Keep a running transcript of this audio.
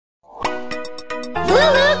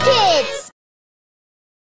LooLoo Kids!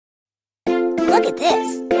 Look at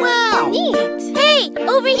this. Wow! Neat! Hey,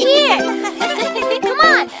 over here! Come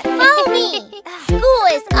on, follow me! School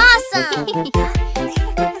is awesome!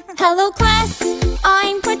 Hello class,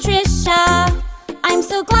 I'm Patricia. I'm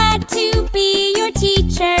so glad to be your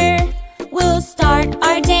teacher. We'll start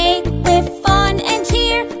our day with fun and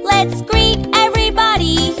cheer. Let's greet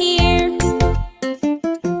everybody here.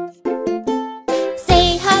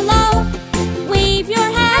 Say hello, wave your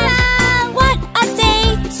hand. Hello! What a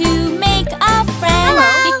day to make a friend.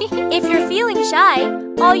 Hello! If you're feeling shy,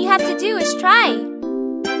 all you have to do is try.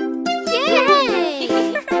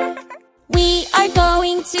 Yay! We are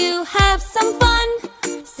going to have some fun.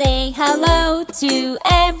 Say hello to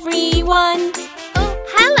everyone. Oh,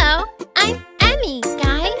 hello. I'm Emmy,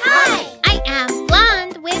 guys. Hi! I am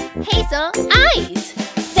blonde with hazel eyes.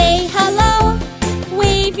 Say hello,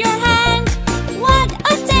 wave your hand. What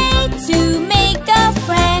a day to make a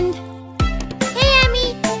friend. Hey,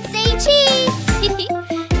 Emmy, say cheese!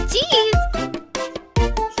 Cheese.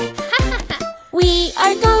 We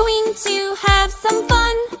are going to have some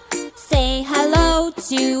fun. Say hello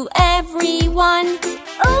to everyone.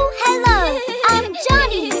 Oh, hello! I'm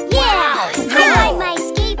Johnny! Yeah! I ride my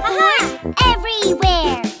skateboard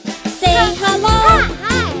everywhere! Say hello,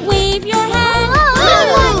 Hi! wave your hand.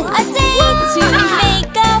 Hello! What a day to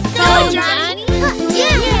make a Go, friend. Johnny.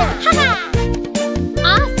 Yeah!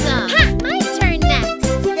 Awesome. My turn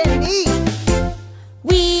next. Neat!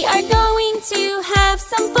 We are going to have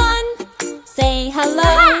some fun. Say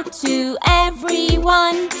hello to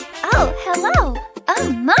everyone. Oh, hello!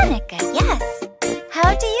 I'm Monica, yes!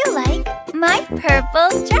 How do you like my purple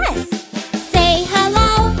dress? Say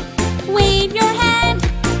hello, wave your hand.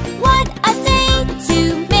 What a day to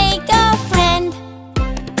make a friend.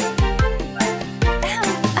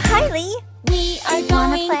 Hi, Lee! We are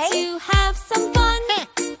going play? to have some fun.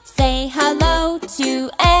 Say hello to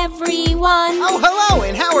everyone. Oh, hello,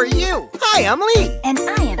 and how are you? Hi, I'm Lee. And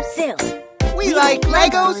I am Sue. We like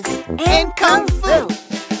Legos and Kung Fu.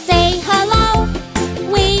 Say hello,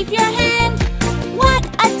 wave your hand. What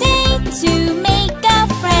a day to make a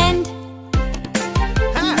friend.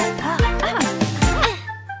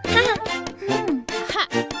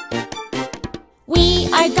 Hi. We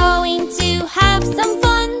are going to have some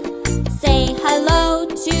fun. Say hello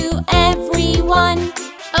to everyone.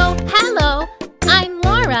 Oh, hello. I'm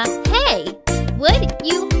Laura. Hey, would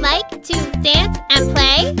you like to dance and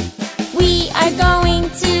play? We are going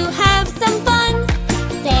to have some fun.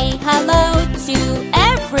 Say hello to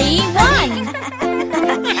everyone.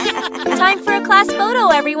 Time for a class photo,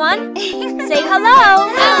 everyone. Say hello.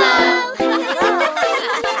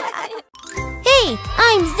 Hey,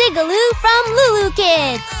 I'm Zigaloo from LooLoo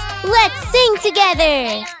Kids! Let's sing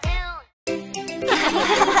together!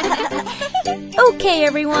 Okay,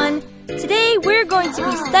 everyone. Today we're going to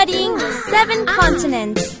be studying the 7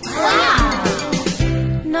 continents. Wow!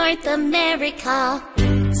 North America,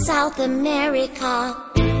 South America,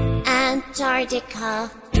 Antarctica,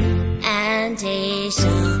 and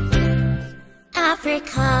Asia.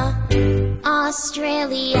 Africa,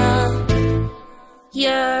 Australia,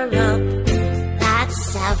 Europe. That's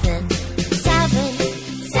 7. 7.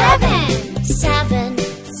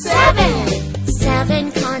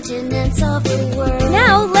 7 continents of the world.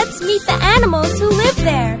 Now let's meet the animals who live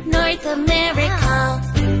there. North America,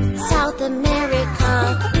 South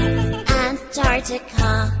America,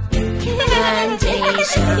 Antarctica, and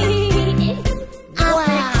Asia.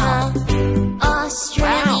 Africa,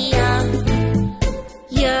 Australia,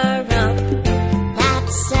 Europe.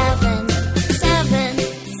 That's 7.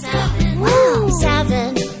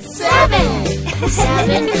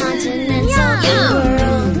 7 continents of the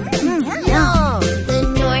world. The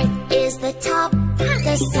north is the top,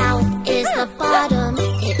 the south is the bottom.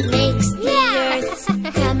 It makes the Earth's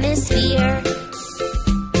hemisphere.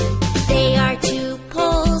 They are 2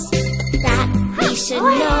 poles that we should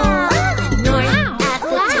know. The north at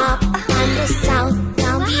the top and the south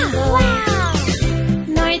down below.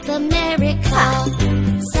 North America,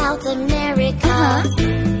 South America,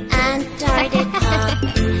 Antarctica,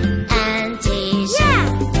 and Asia.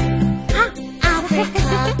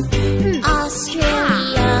 Africa,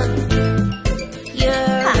 Australia,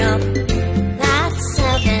 Europe. That's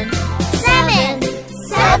 7.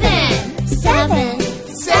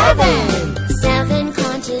 7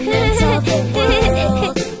 continents of the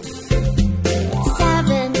world.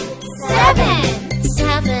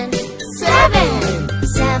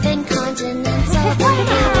 7 continents of the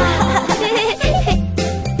world.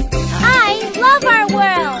 I love our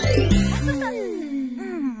world!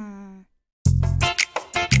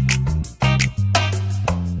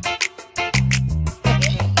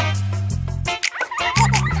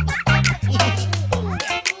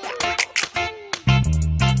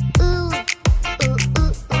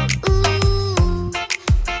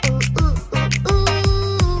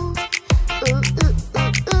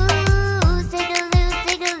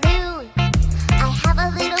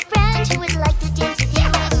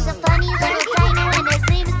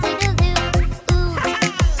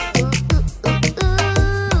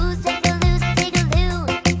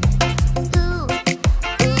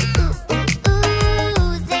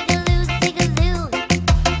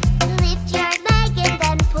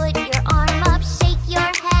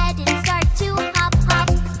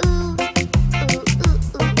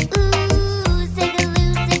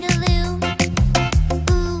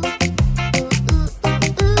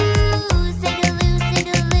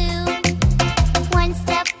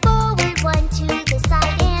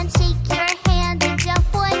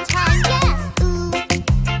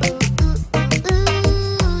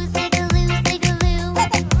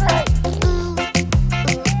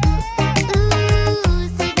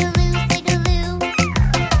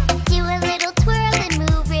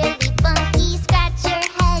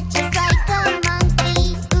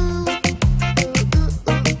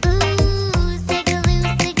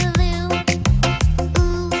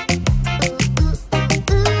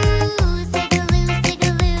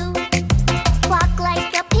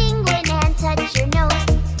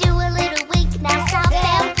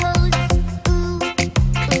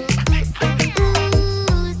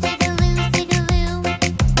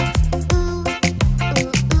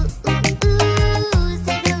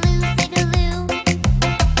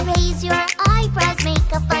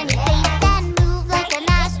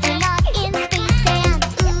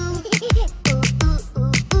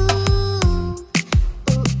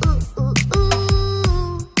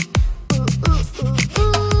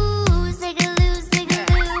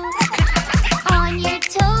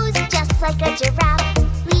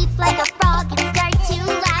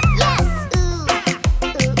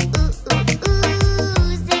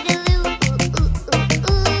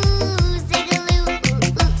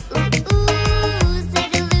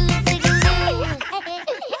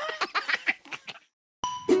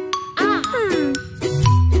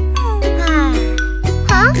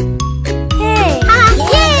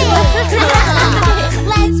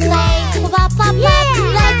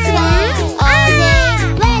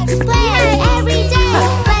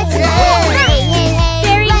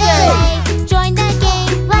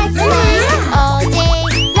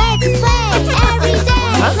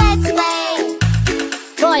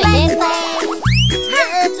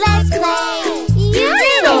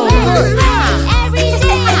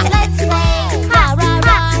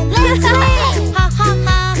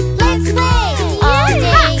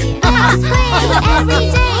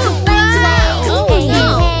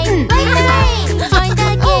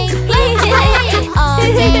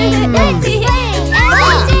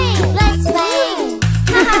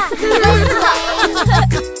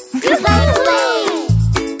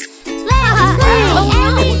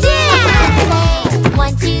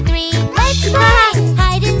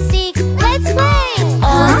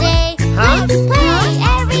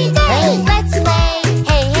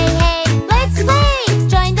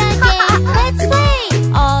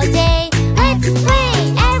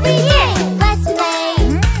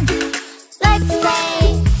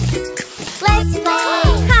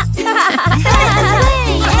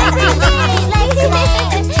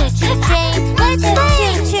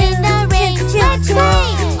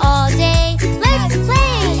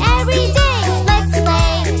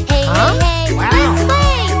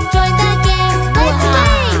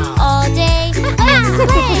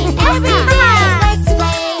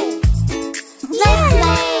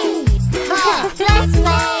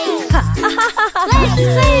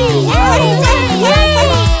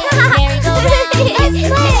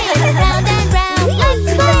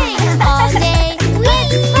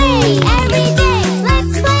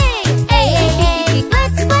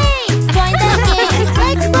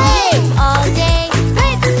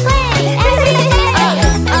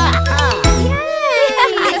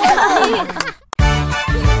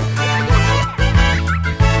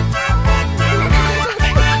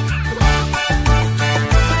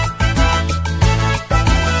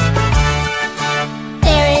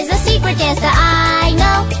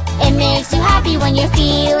 when you're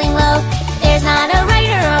feeling low. There's not a right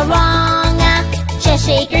or a wrong, just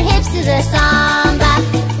shake your hips to the samba.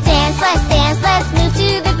 Dance, let's move to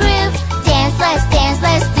the groove. Dance,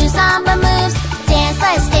 let's do samba moves. Dance,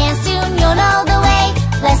 soon you'll know the way.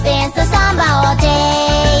 Let's dance the samba all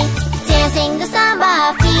day. Dancing the samba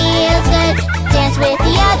feels good. Dance with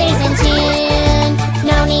the others in tune.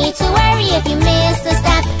 No need to worry if you miss a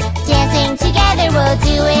step. Dancing together we'll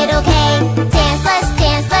do it okay. Dance,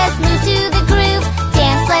 let's move to the groove.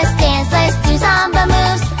 Dance, let's do samba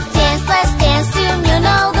moves. Dance, soon you'll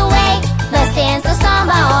know the way. Let's dance the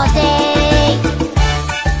samba all day.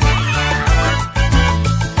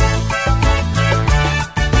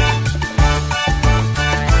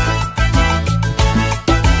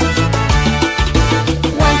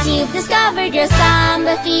 Once you've discovered your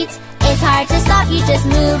samba feet, it's hard to stop, you just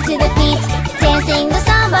move to the beat. Dancing the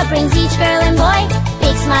samba brings each girl and boy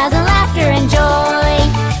big smiles and laughter and joy.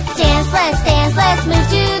 Dance, let's move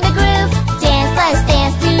to the groove. Dance, let's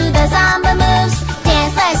do the samba moves.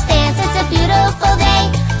 Dance, it's a beautiful day.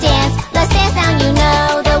 Dance, let's dance now, you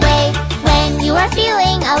know the way. When you are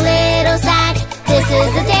feeling a little sad, this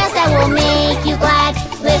is a dance that will make you glad.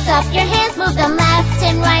 Lift up your hands, move them left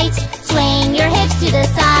and right. Swing your hips to the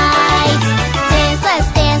sides.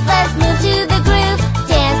 Dance, let's move to the groove.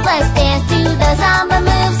 Dance, do the samba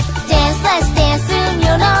moves. Dance, soon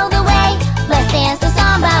you'll know the way. Let's dance the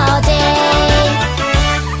samba all day.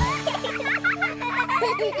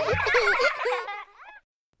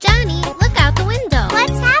 Johnny, look out the window.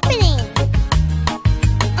 What's happening?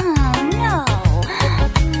 Oh no.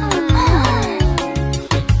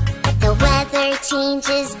 The weather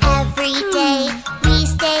changes every day. We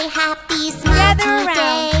stay happy, smile Gather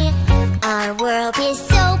today. Our world is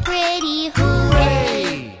so pretty,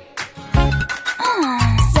 hooray!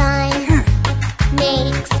 Sun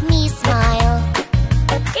makes me smile.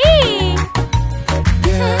 Eee!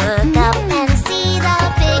 Look up and see the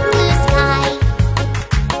big blue sky.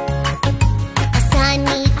 A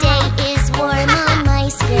sunny day is warm on my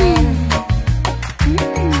skin.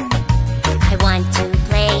 I want to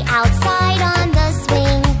play outside on the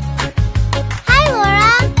swing. Hi,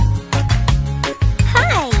 Laura.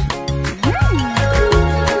 Hi.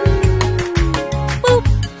 Boop!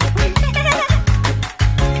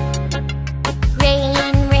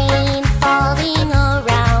 Rain falling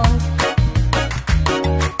around.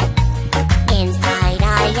 Inside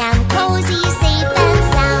I am cozy, safe and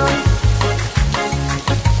sound.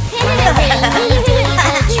 On a rainy day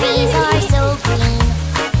the trees are so green.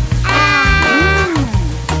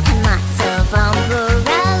 And lots of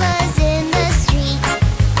umbrellas in the street.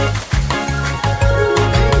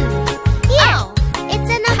 Here, it's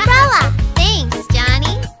an umbrella. Thanks,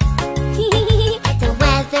 Johnny. The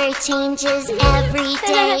weather changes every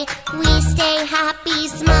day. We stay happy,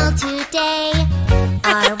 smile today.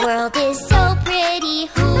 Our world is so pretty,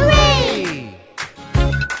 hooray!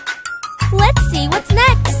 Let's see what's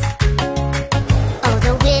next. Oh,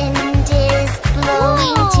 the wind is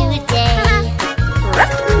blowing today.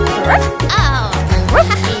 Oh,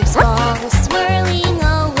 The leaves all swirling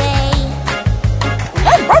away.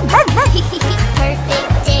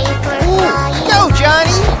 Perfect day for flying. Go,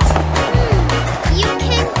 Johnny! you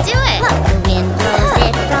can do it. The wind blows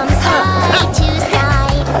it from side to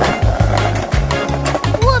side.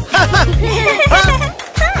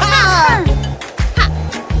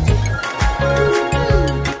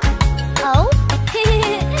 Oh,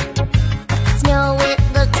 Snow, it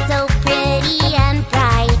looks so pretty and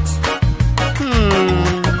bright.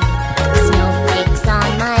 Snowflakes on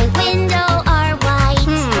my window are white.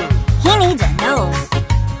 he needs a nose.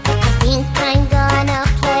 I think I'm gonna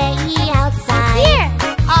play outside. Here.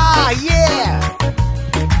 Ah, yeah!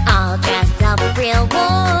 I'll dress up real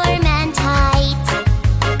warm and tight.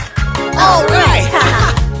 All right!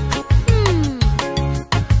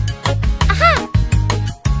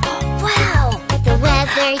 Wow. The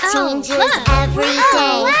weather changes look. every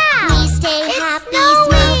day. Wow. We stay happy,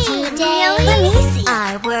 smile today. Let me see.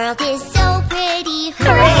 Our world is so pretty,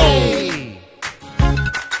 hooray!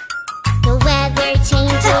 The weather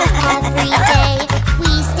changes every day.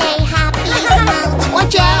 We stay happy, smile today.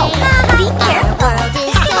 Watch out! Be Our careful. world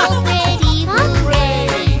is so pretty,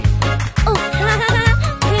 hooray! Oh.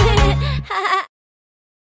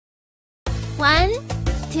 1,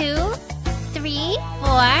 2, 3,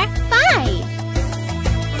 4, 5.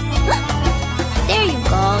 There you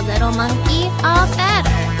go, little monkey. All better.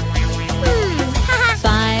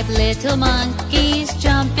 5 little monkeys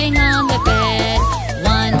jumping on the bed.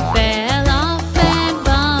 One fell off and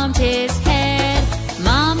bumped his head.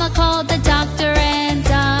 Mama called the doctor and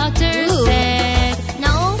doctor Ooh. said,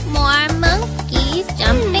 No more monkeys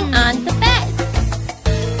jumping on the bed.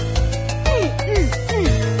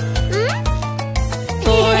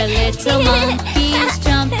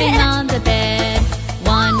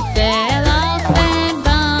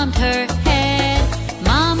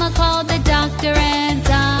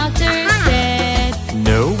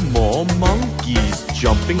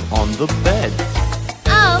 jumping on the bed.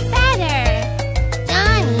 Oh, better.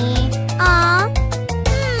 Johnny. Aw.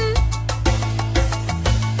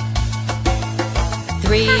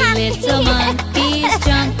 3 little monkeys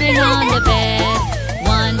jumping on the bed.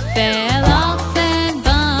 One fell off and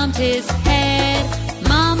bumped his head.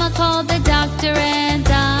 Mama called the doctor and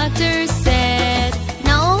doctor said,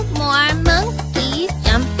 No more monkeys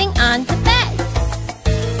jumping on the bed.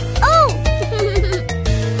 Oh!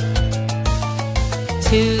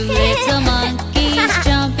 2 little monkeys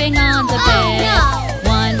jumping on the bed.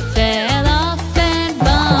 One fell off and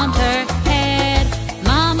bumped her head.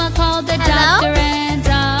 Mama called the doctor and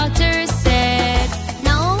doctor said,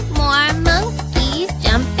 No more monkeys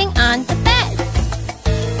jumping on the bed.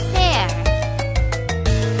 There.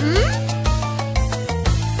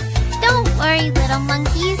 Don't worry, little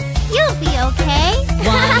monkeys. You'll be okay.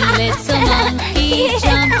 1 little monkey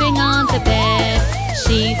jumping on the bed.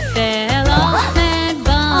 She fell off and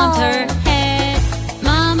bumped her head.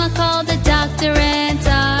 Mama called the doctor and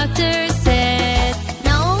doctor said,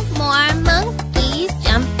 No more monkeys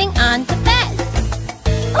jumping on the bed.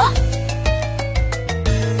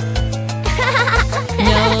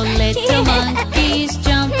 No little monkeys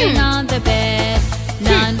jumping on the bed.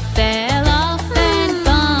 None fell off and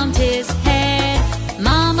bumped his head.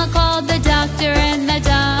 Mama called the doctor and the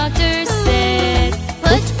doctor said,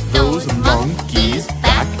 Put Those monkeys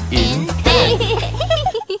back in bed.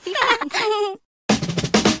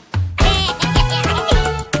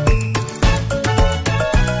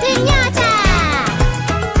 Piñata!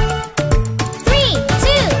 3,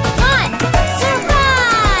 2, 1,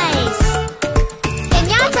 surprise!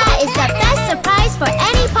 Piñata is the best surprise for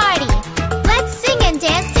any party. Let's sing and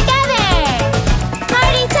dance together.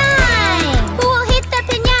 Party time! Who will hit the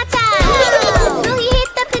piñata? Will he hit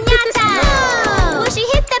the piñata? Will she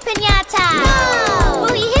hit the piñata?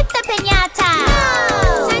 Will he hit the piñata?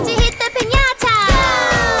 Time to hit the piñata!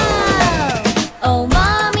 Oh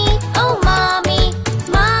mommy,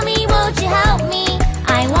 mommy, won't you help me?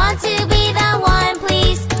 I want to be the one,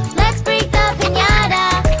 please. Let's break the piñata.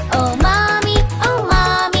 Oh mommy,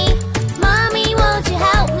 mommy, won't you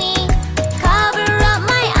help me? Cover up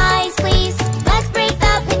my eyes, please. Let's break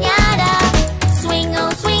the piñata. Swing,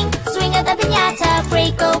 oh swing, swing at the piñata.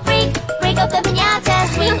 Break, oh break, break up the piñata.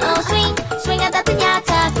 Swing, oh swing, swing at the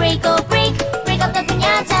piñata. Break, oh break, break up the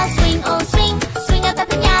piñata. Swing, oh swing, swing at the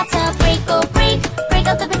piñata. Break, oh break, break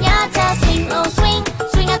up the piñata. Swing, oh swing,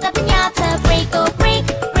 swing at the piñata. Break, oh break,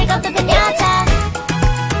 break up the piñata.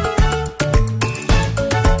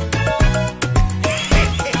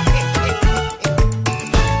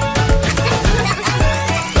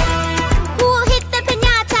 Who will hit the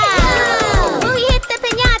piñata? Will he hit the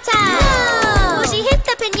piñata? Will she hit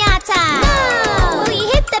the piñata? Will he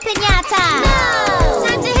hit the piñata?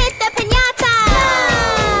 Time to hit the piñata!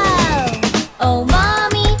 Oh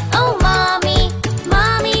mommy,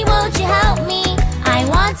 mommy, won't you help me? I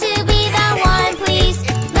want to be the one, please.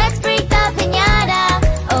 Let's break the piñata.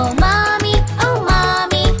 Oh mommy,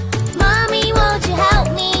 mommy, won't you help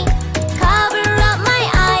me? Cover up my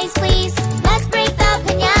eyes, please. Let's break the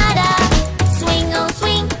piñata. Swing, oh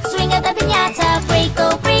swing, swing at the piñata. Break,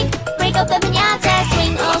 oh break, break up the piñata.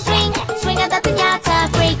 Swing, oh swing, swing at the piñata.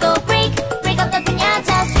 Break, oh break, break up the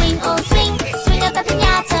piñata. Swing, oh swing, swing at the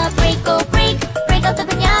piñata. Break, oh break, break up the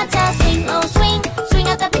piñata. Swing, oh swing, swing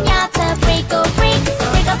at the piñata. Break, oh break,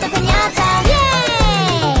 break up the piñata. Yay!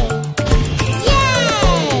 Yay!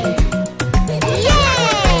 Yay!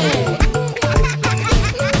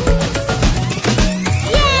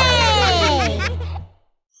 Yay!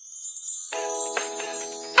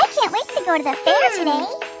 I can't wait to go to the fair today.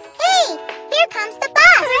 Hey, here comes the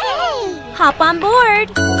bus. Hooray! Hop on board.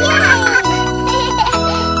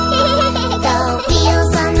 The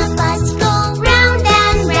wheels on the bus go round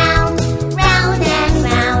and round, round and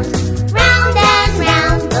round, round and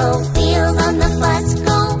round. The wheels on the bus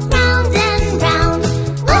go round and round,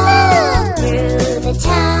 all through the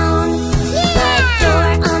town. The door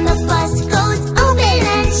on the bus goes open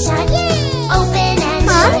and shut, open and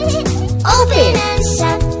shut, open and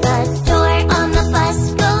shut. The door on the bus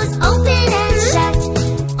goes open and shut,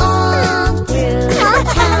 all through the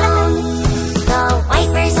town. The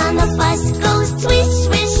wipers on the bus go swish,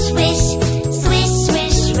 swish, swish, swish,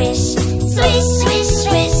 swish, swish, swish, swish,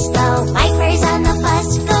 swish. The wipers on the bus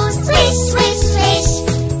go swish, swish, swish,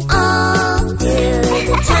 all through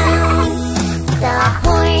the town. The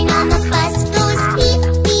horn on the bus goes beep,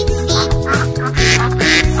 beep, beep, beep,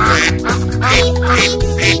 beep, beep, beep,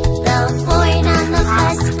 beep. The horn on the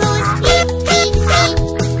bus goes beep, beep, beep,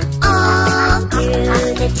 all through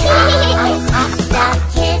the town. The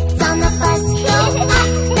kids on the bus go up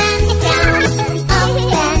and down, up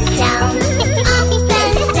and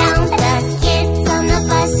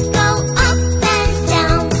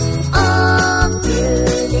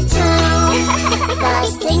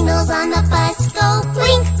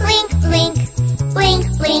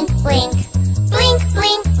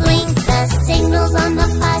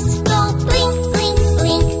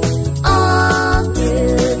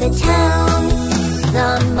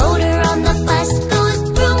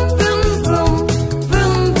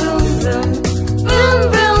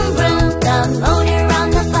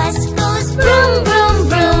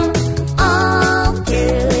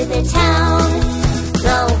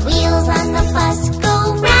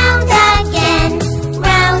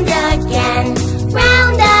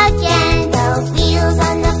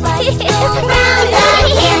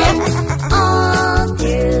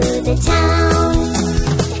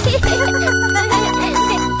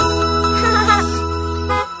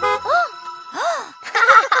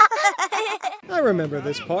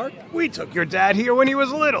We took your dad here when he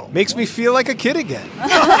was little. Makes me feel like a kid again.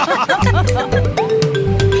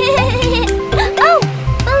 Oh,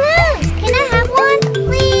 balloons! Can I have one,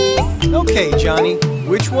 please? Okay, Johnny.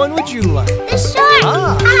 Which one would you like? The shark!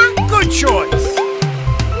 Ah, good choice.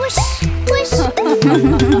 Whoosh, whoosh.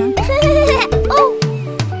 Oh!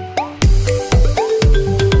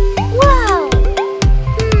 Whoa!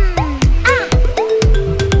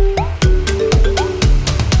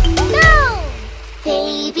 No!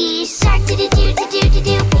 Baby shark,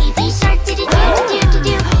 do-do-do-do-do-do-do. Baby shark,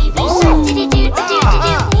 do-do-do-do-do-do. Baby shark,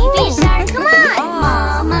 do-do-do-do-do-do. Baby shark, come on!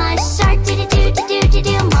 Mama shark,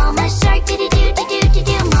 do-do-do-do-do-do. Mama shark,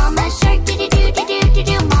 do-do-do-do-do-do. Mama shark,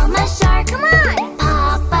 do-do-do-do-do-do. Mama shark, come on!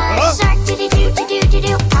 Papa shark,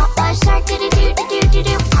 do-do-do-do-do-do. Papa shark,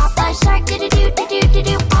 do-do-do-do-do-do. Papa shark,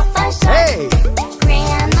 do-do-do-do-do-do. Papa shark. Hey!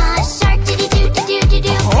 Grandma shark,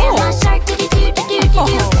 do-do-do-do-do-do. Grandma shark,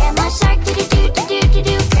 do-do-do-do-do-do. Grandma shark,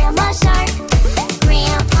 do-do-do-do-do-do. Grandma shark.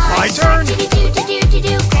 Grandpa My shark, turn.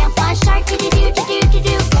 do-do-do-do-do-do. Grandpa shark,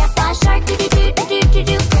 do-do-do-do-do-do. Grandpa shark,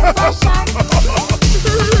 do-do-do-do-do-do. Grandpa shark.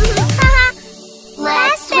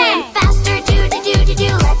 Let's swim faster, do-do-do-do-do.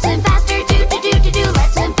 Let's swim faster, do-do-do-do-do.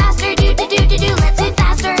 Let's swim faster, do-do-do-do-do. Let's swim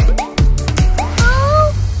faster.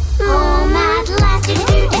 Home at last,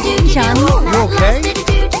 do-do-do-do-do. Johnny, Home you at okay? last,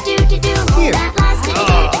 do-do-do-do-do. Here. Home at last,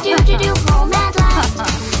 do-do-do-do-do. Home at last.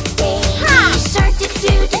 Baby shark,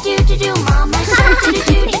 do-do-do-do-do. Mama shark,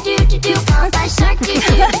 do-do-do-do-do. Papa shark,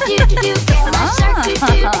 do-do-do-do-do. Grandma shark,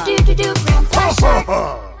 do-do-do-do-do. Grandpa shark.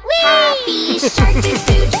 Happy shark,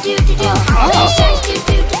 do-do-do-do-do. Happy sharks,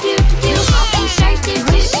 do-do-do-do-do. Happy sharks,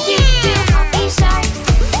 do-do-do-do-do. Happy sharks.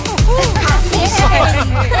 Happy sharks.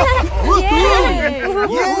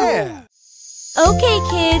 Yeah! Okay,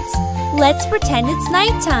 kids, let's pretend it's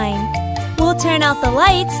nighttime. We'll turn out the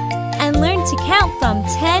lights and learn to count from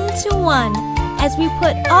 10 to 1 as we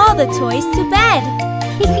put all the toys to bed.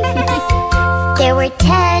 There were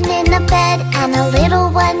 10 in a bed, and a little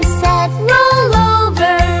one said, roll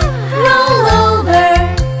over, roll over.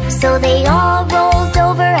 So they all rolled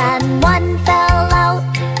over, and one fell out.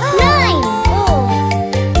 9!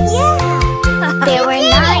 Yeah! There were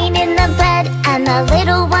 9 in the bed, and the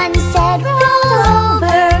little one said, roll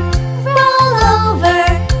over, roll over.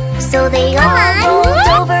 So they all rolled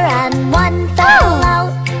over, and one fell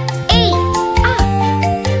out. 8!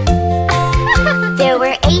 There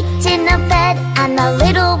were 8 in a bed, and the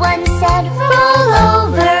little one said, roll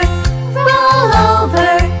over, roll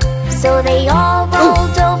over. So they all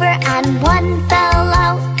rolled over, and one fell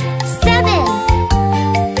out. 7!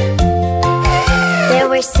 There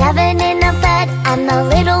were 7 in a bed, and the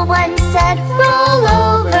little one said, roll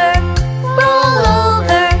over, roll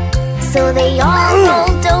over. So they all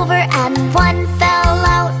rolled over, and one fell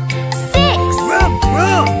out. 6!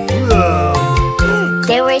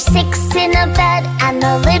 There were 6 in a bed, and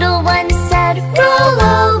the little one said, roll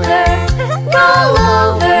over, roll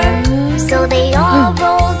over. So they all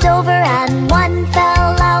rolled over, and one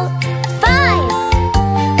fell out.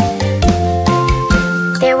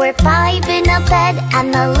 5! There were 5 in a bed,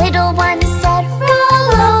 and the little one said,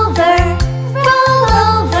 roll over, roll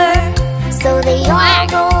over. So they all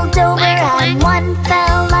rolled over, and one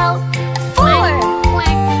fell out. 4!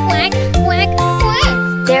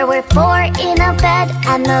 There were 4 in a bed,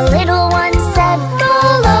 and the little one said,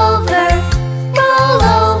 roll over, roll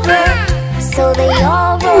over. So they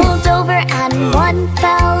all rolled over, and one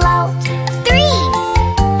fell out. 3!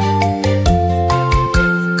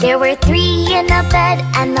 There were 3 in a bed,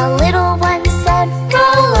 and the little one said,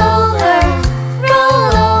 roll over,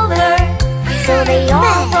 roll over. So they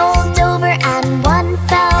all rolled over, and one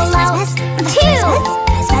fell out. 2!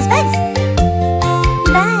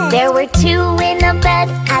 There were 2 in a bed,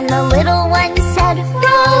 and the little one said,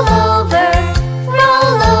 roll over,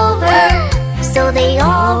 roll over. So they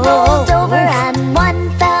all rolled over, and one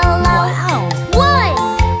fell out.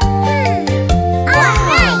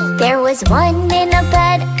 1! There was 1 in a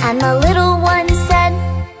bed, and the little one said,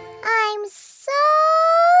 I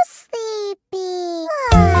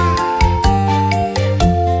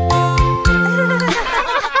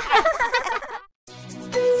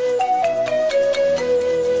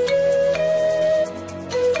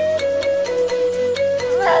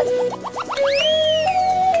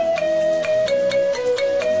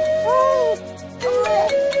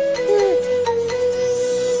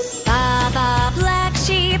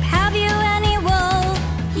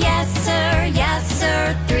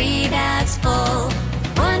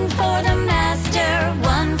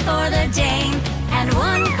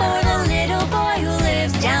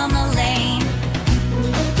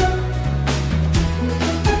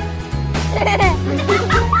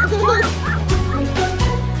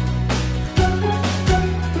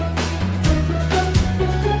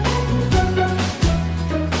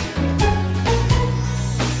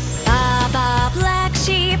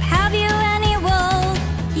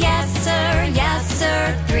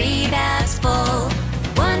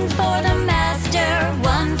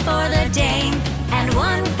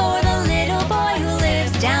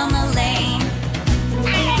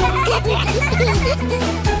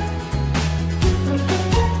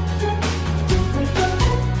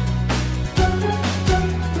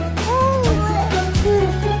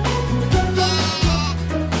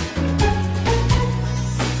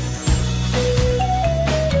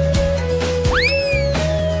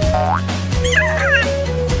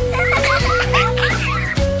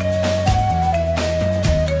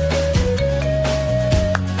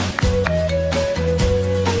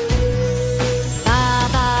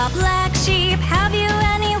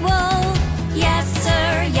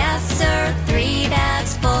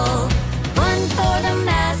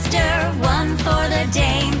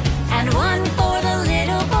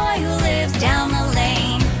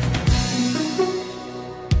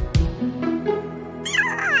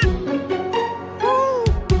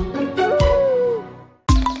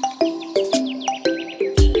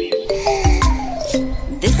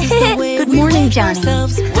This is the way Good we morning, wake Johnny.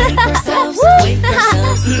 ourselves, wake ourselves, wake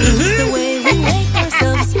ourselves. This is the way we wake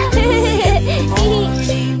ourselves early in the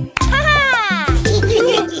morning.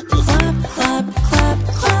 Clap, clap, clap,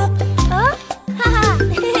 clap.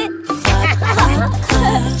 Clap, clap,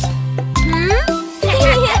 clap.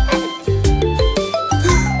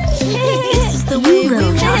 This is the way we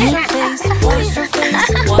wash our face, wash our face,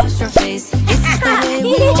 wash our face. This is the way we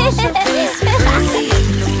wash our face early in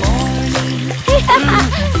the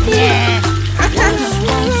morning.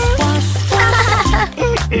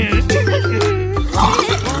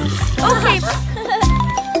 Okay.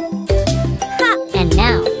 And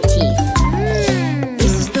now, teeth.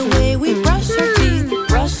 This is the way we brush our teeth,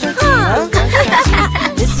 brush our teeth, brush our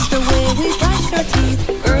teeth. This is the way we brush our teeth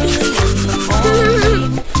early in the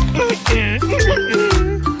morning.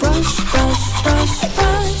 Brush, brush, brush,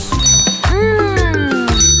 brush.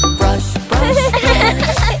 Brush, brush,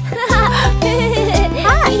 brush.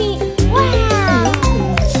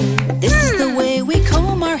 This is the way we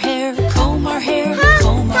comb our hair, comb our hair,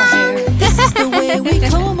 comb our hair. This is the way we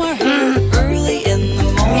comb our hair early in the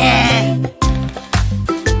morning.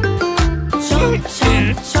 Chomp,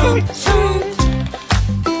 chomp, chomp, chomp.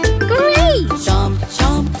 Great. Chomp,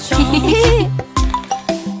 chomp, chomp.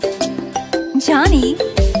 Johnny,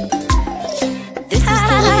 This is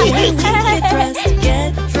the way we get dressed, get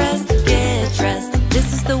dressed, get dressed. This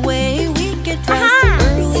is the way we get dressed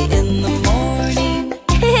early in the morning.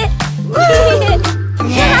 Yes,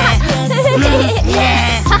 yes, yes,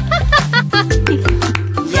 yes.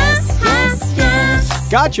 Yes, yes, yes.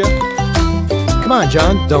 Gotcha. Come on,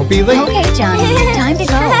 John. Don't be late. okay, Johnny, time to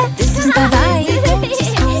go. This is the way we go to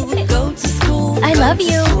school, go to school. I love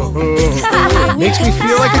you. This is the way we Makes me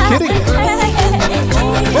feel like a kid again. early in the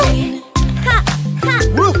morning.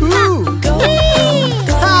 Woohoo! Go, go,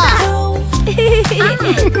 go.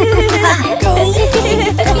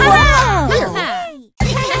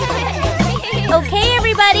 Okay,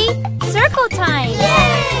 everybody, circle time.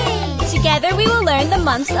 Together we will learn the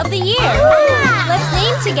months of the year. Let's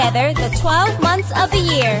name together the 12 months of the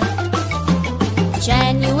year.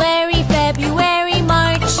 January, February,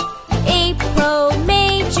 March, April,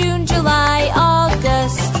 May, June, July,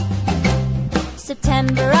 August,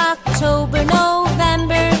 September, October,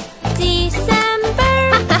 November, December.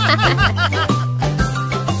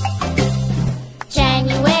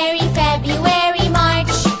 January, February,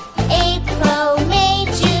 March, April, May,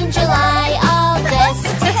 June, July, August,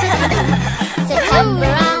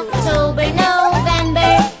 September, October,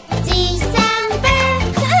 November, December.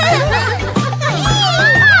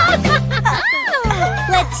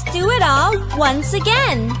 Let's do it all once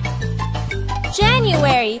again.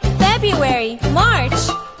 January, February, March,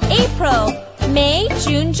 April, May,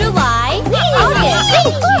 June, July,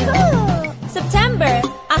 August, September,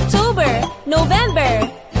 October, November,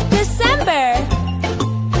 December.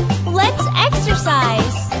 Let's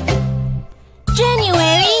exercise.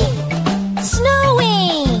 January,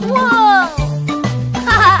 snowing. Whoa!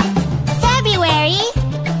 February,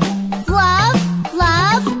 love,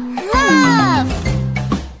 love, love.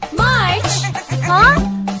 March,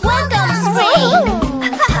 welcome spring.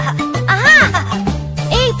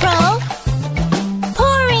 April,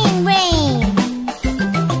 pouring rain.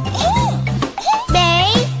 May,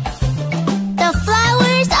 the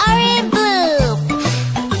flowers are in bloom.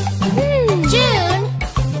 June,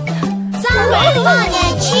 summer fun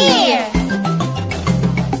and cheer.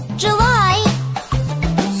 July,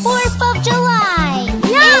 4th of July,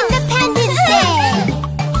 Independence Day.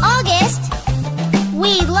 August,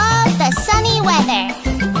 we love the sunny weather.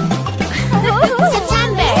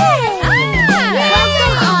 September,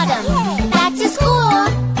 welcome autumn, back to school.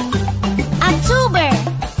 October,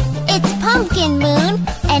 it's pumpkin moon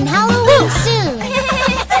and Halloween soon.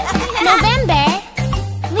 November,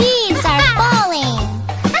 leaves are falling.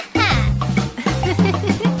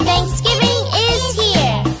 Thanksgiving is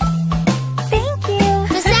here. Thank you.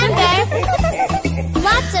 December,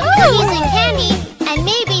 lots of cookies and candy, and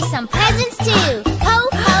maybe some presents too. Ho,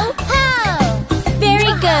 ho, ho!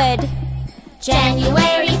 Very good. January.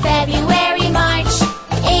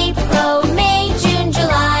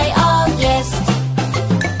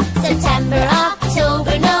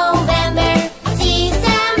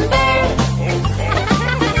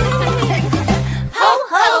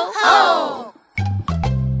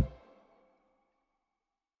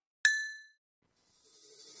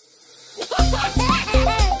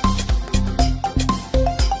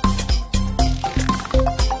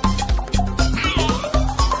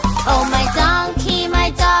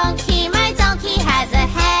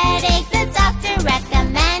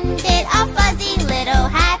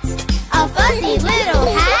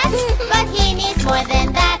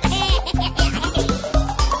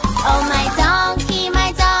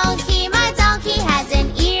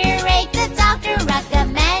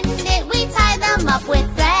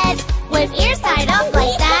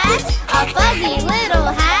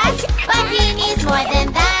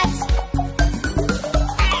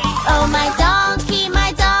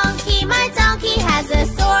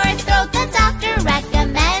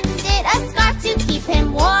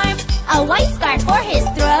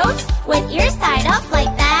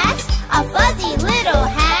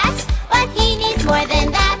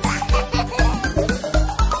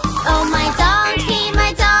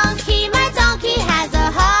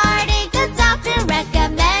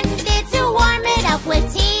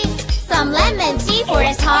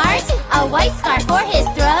 A white scarf for his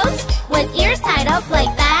throat, with ears tied up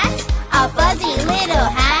like that. A fuzzy little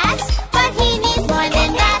hat, but he needs more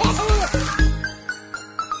than that.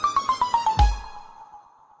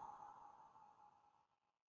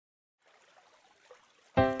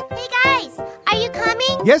 Hey guys, are you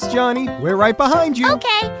coming? Yes, Johnny, we're right behind you.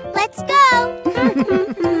 Okay, let's go.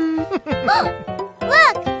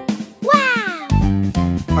 Look! Wow!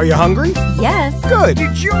 Are you hungry? Yes, Good.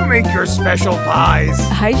 Did you make your special pies?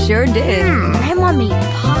 I sure did. Grandma made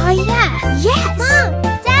pie? Yes! Mom!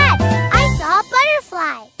 Dad! I saw a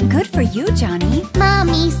butterfly. Good for you, Johnny.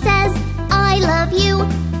 Mommy says, I love you.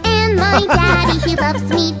 And my daddy, he loves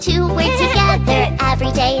me too. We're together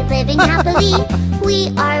every day, living happily.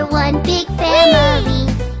 We are one big family.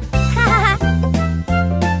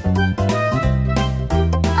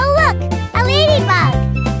 Oh look, a ladybug.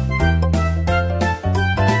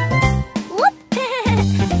 Whoop.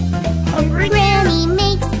 Hungry? Granny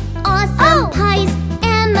makes awesome pies,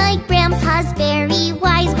 and my grandpa's very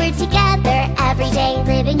wise. We're together every day,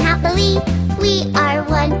 living happily. We are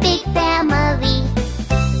one big family.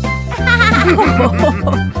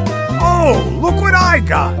 Oh, look what I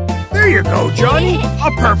got. There you go, Johnny.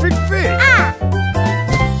 A perfect fit.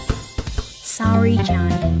 Sorry,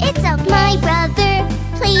 Johnny. It's okay. My brother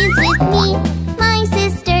plays with me. My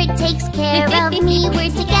sister takes care of me. We're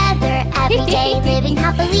together every day, living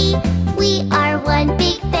happily. We are one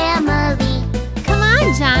big family. Come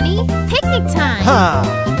on, Johnny. Picnic time.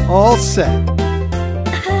 Ha! All set.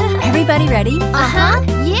 Everybody ready? Uh-huh.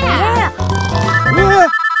 Yeah. Yeah.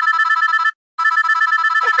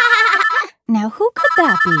 Now, who could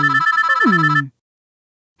that be?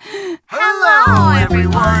 Hello,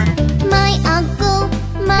 everyone. My uncle,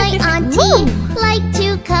 my auntie like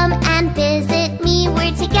to come and visit me.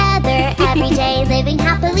 We're together every day, living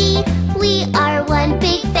happily. We are one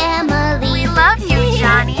big family. We love you,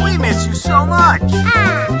 Johnny. We miss you so much.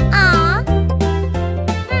 Aw.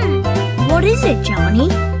 What is it, Johnny?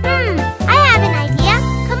 I have an idea.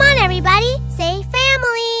 Come on, everybody. Say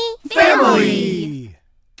family. Family.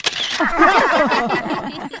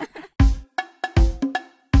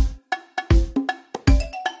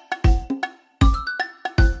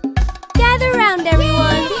 Gather round,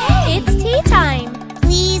 everyone. It's tea time.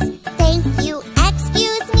 Please, thank you,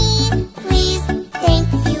 excuse me. Please, thank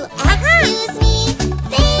you, excuse me.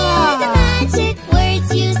 They are the magic words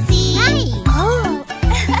you see. Oh.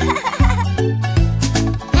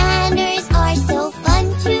 Manners are so fun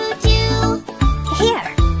to do. Here.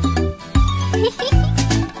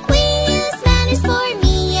 We use manners for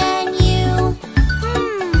me and you.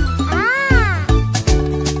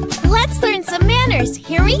 Let's learn some manners.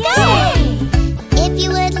 Here we go. If you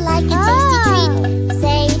would like a tasty treat,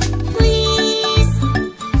 say please,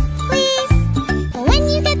 please. When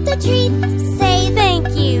you get the treat, say Thank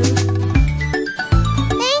you.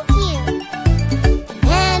 thank you.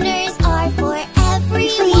 Manners are for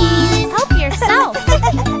everyone. Help yourself.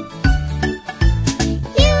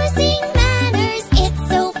 Using manners, it's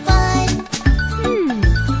so fun.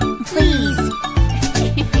 Please.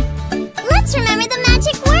 Let's remember the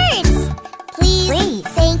magic words. Please.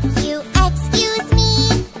 Thank you, excuse me.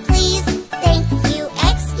 Please, thank you,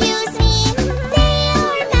 excuse me. They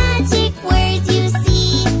are magic words you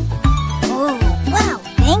see. Oh, wow,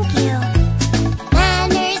 thank you.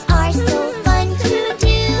 Manners are so fun to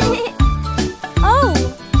do. Oh,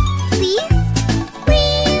 Please, we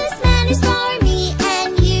use manners for me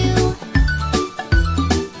and you.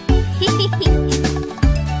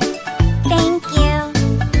 Thank you.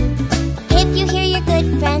 If you hear your good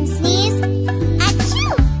friend sneeze,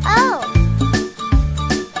 achoo! Oh.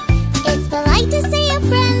 It's polite to say a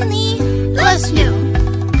friendly Bless you.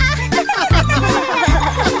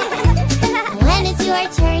 when it's your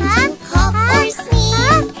turn to cough or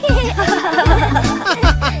sneeze.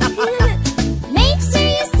 Make sure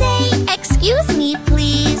you say, excuse me,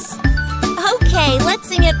 please. Okay, let's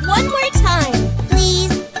sing it one more time.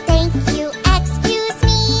 Please, thank you, excuse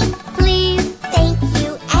me. Please, thank you,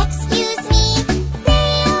 excuse me. They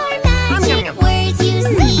are magic words you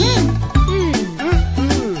see.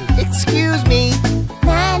 Excuse me.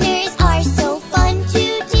 Manners are so fun to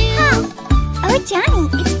do. Oh, Johnny,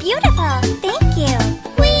 it's beautiful. Thank you.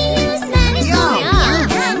 We use manners for me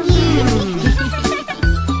and you.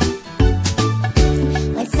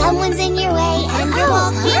 When someone's in your way and you're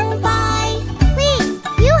walking by, please,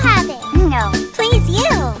 you have it. No, please,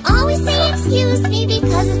 you. Always say excuse me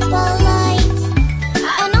because it's polite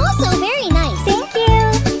and also very nice. Thank you.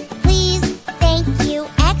 Please, thank you,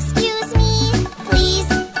 excuse me. Please,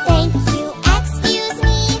 thank you, excuse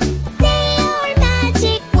me. They are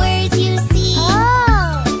magic words you see.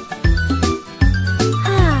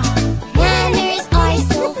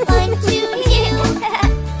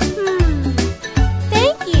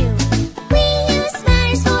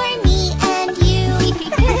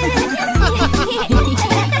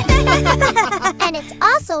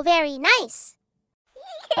 so very nice.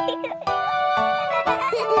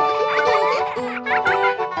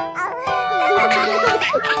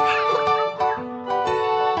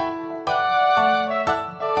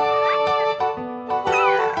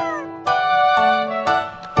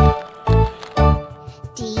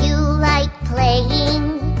 Do you like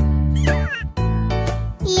playing?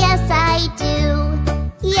 Yes, I do.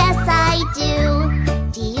 Yes, I do.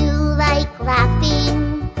 Do you like laughing?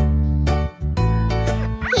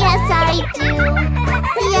 Yes, I do.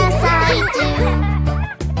 Yes, I do.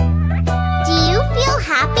 Do you feel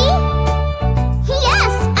happy?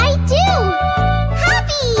 Yes, I do.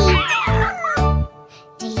 Happy!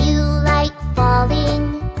 Do you like falling?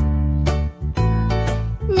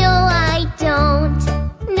 No, I don't.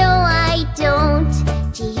 No, I don't.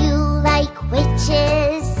 Do you like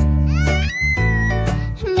witches?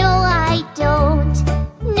 No, I don't.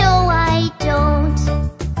 No, I don't.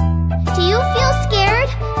 Do you feel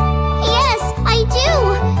scared? Yes, I do.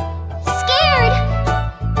 Scared.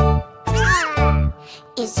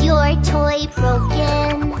 Is your toy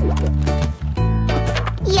broken?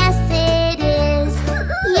 Yes, it is.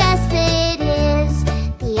 Yes, it is.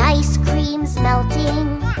 The ice cream's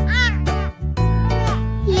melting.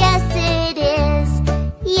 Yes, it is.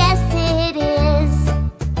 Yes, it is.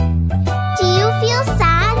 Do you feel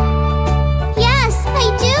sad? Yes, I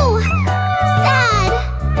do. Sad.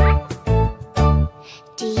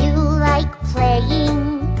 Do you like playing?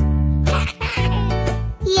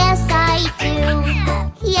 Yes, I do.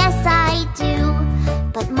 Yes, I do.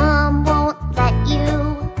 But Mom won't let you.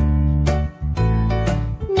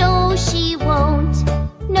 No, she won't.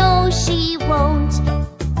 No, she won't.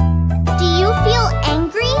 Do you feel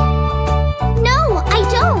angry? No, I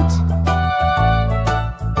don't.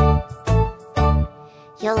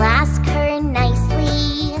 You'll ask her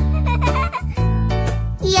nicely.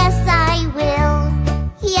 Yes, I will.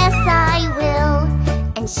 Yes, I will.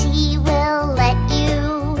 And she will let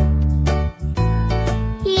you.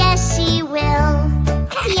 Yes, she will.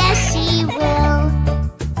 Yes, she will.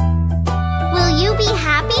 Will you be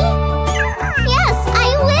happy? Yes, I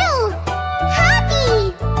will.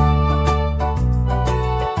 Happy!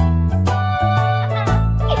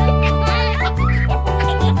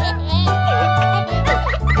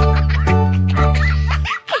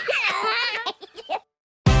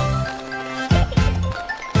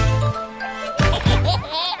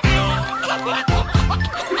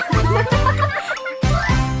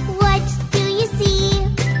 What do you see?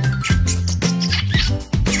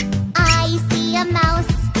 I see a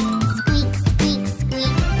mouse. Squeak, squeak,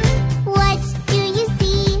 squeak. What do you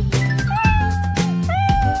see?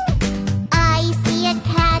 I see a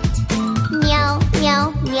cat. Meow, meow,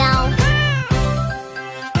 meow.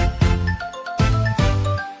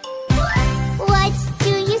 What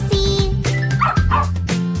do you see?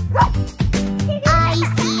 I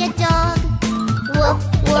see a dog. Woof,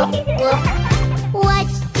 woof, woof. What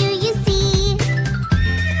do you see?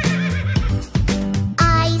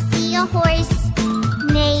 I see a horse.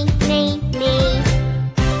 Neigh, neigh, neigh.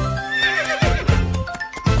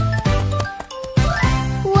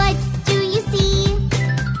 What do you see?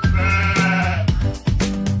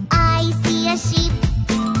 I see a sheep.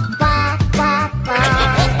 Ba, ba, ba.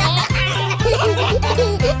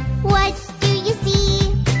 What do you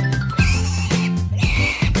see?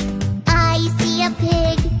 I see a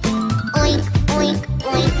pig. Oink, oink,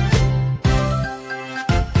 oink.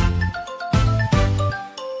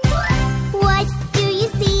 What do you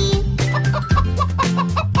see?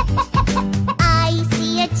 I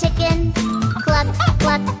see a chicken. Cluck,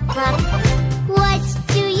 cluck, cluck. What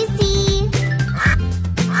do you see?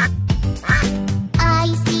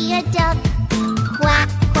 I see a duck. Quack,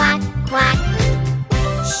 quack, quack.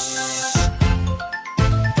 Shh.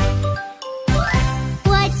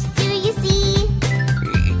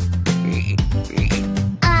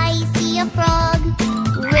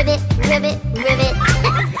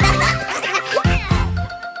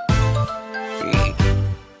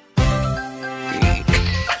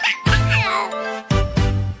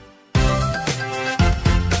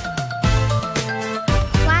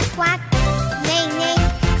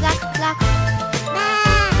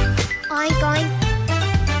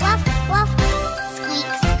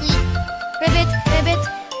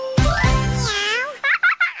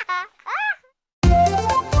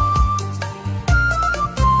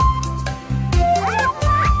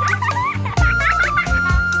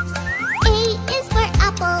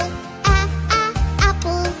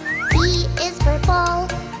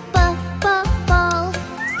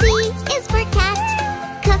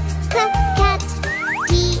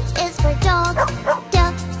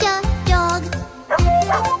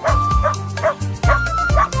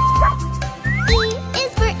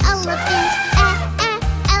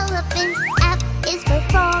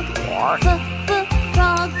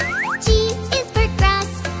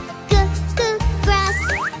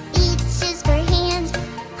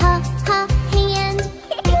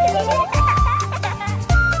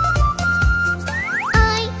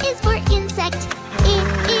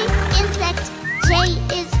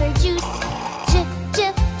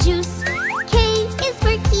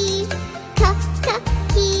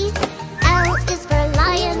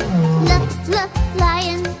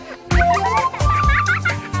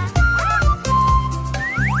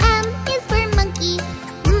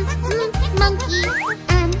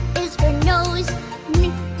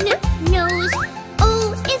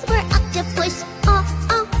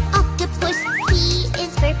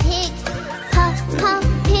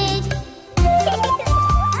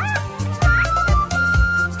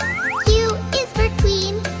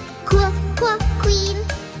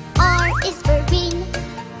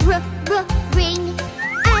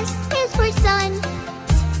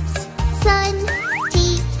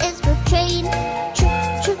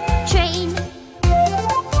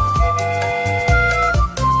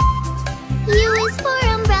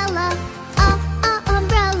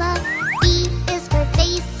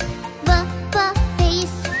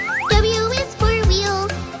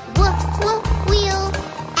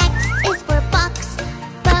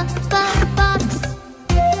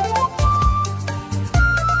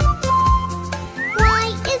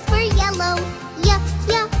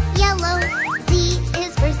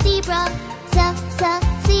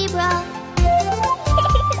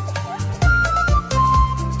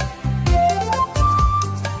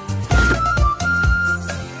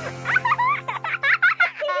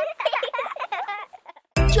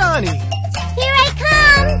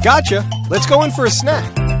 Gotcha. Let's go in for a snack.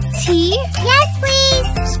 Tea? Yes,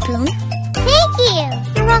 please. Spoon? Thank you.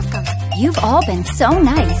 You're welcome. You've all been so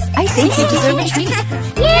nice. I think you deserve a treat.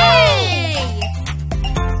 Yay!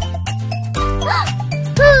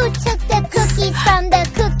 Who took the cookies from the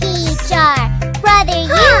cookie jar? Brother,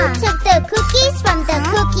 you took the cookies from the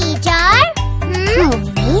cookie jar? Oh,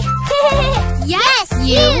 me? Yes,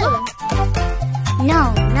 you.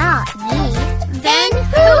 No, not me. Then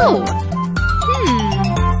who?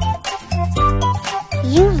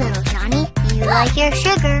 You, little Johnny. You like your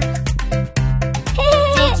sugar.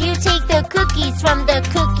 Did you take the cookies from the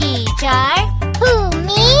cookie jar? Who,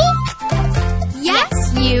 me?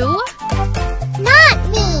 Yes, you. Not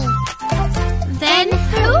me. Then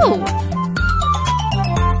who?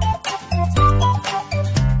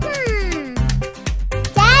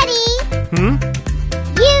 Daddy,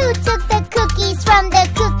 you took the cookies from the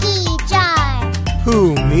cookie jar.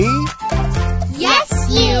 Who, me? Yes,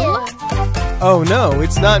 you. Oh no,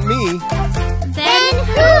 it's not me. Then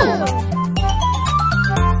who?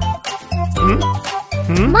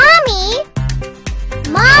 Mommy?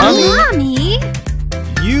 Mommy?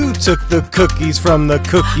 You took the cookies from the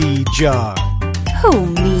cookie jar. Who,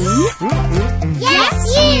 me? Yes,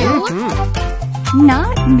 you.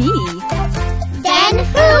 Not me. Then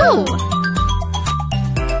who?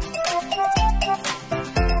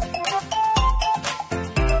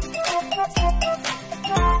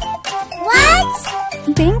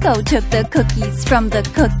 What? Bingo took the cookies from the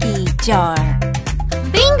cookie jar.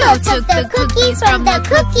 Bingo took the cookies from the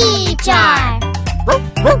cookie jar.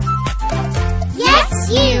 Yes,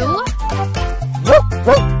 you.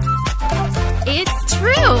 It's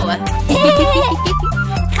true.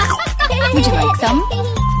 Would you like some?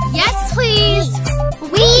 Yes, please.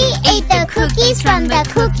 We ate the cookies from the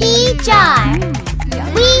cookie jar.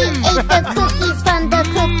 We ate the cookies from the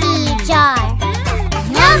cookie jar.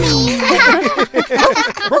 Yummy!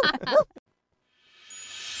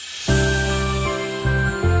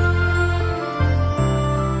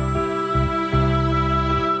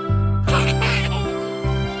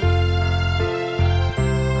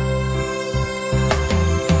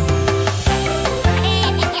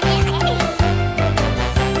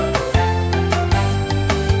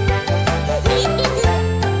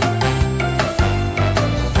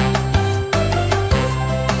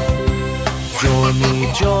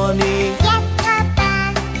 Johnny, Yes,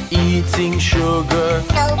 Papa. eating sugar,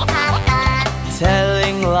 No, Papa.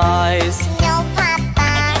 telling lies. No,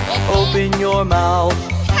 Papa. Open your mouth.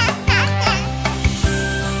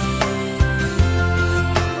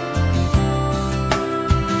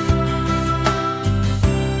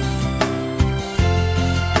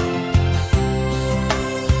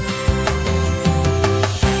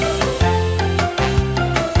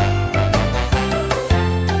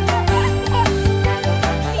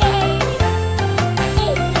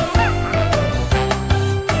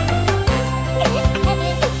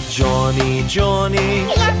 Johnny,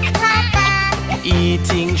 Yes, Papa.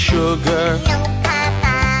 eating sugar, No,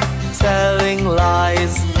 Papa. telling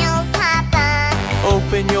lies. No, Papa.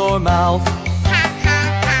 Open your mouth.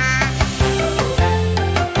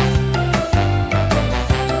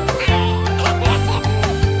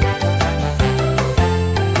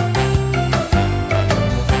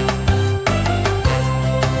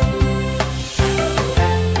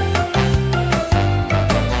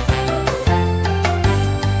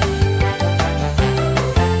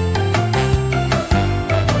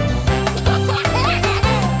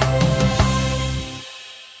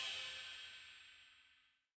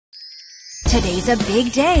 Today's a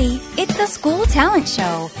big day. It's the school talent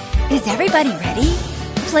show. Is everybody ready?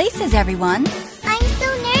 Places, everyone. I'm so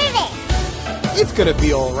nervous. It's gonna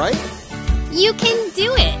be all right. You can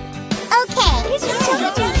do it.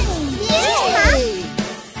 Okay.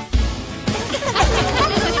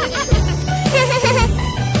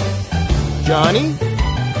 Johnny?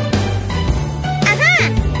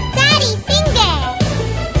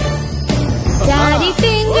 Daddy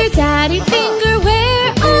finger. Daddy finger, where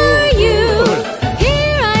are you?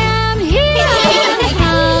 Here I am,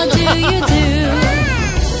 how do you do?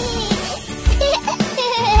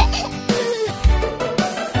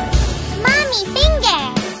 Mommy finger.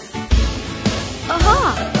 Aha!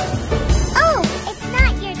 Oh, it's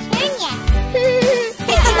not your turn yet.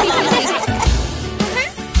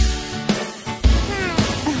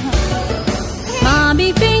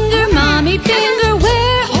 Mommy finger,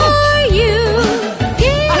 where are you?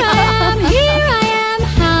 Here I am,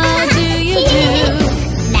 how do you do?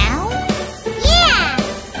 Now? Yeah.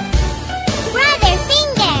 Brother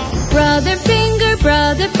finger.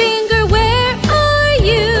 Brother finger, where are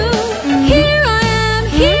you? Here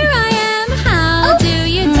I am, how do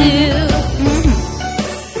you do?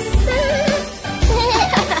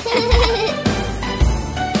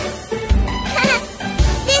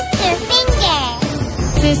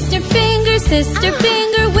 Sister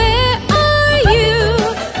finger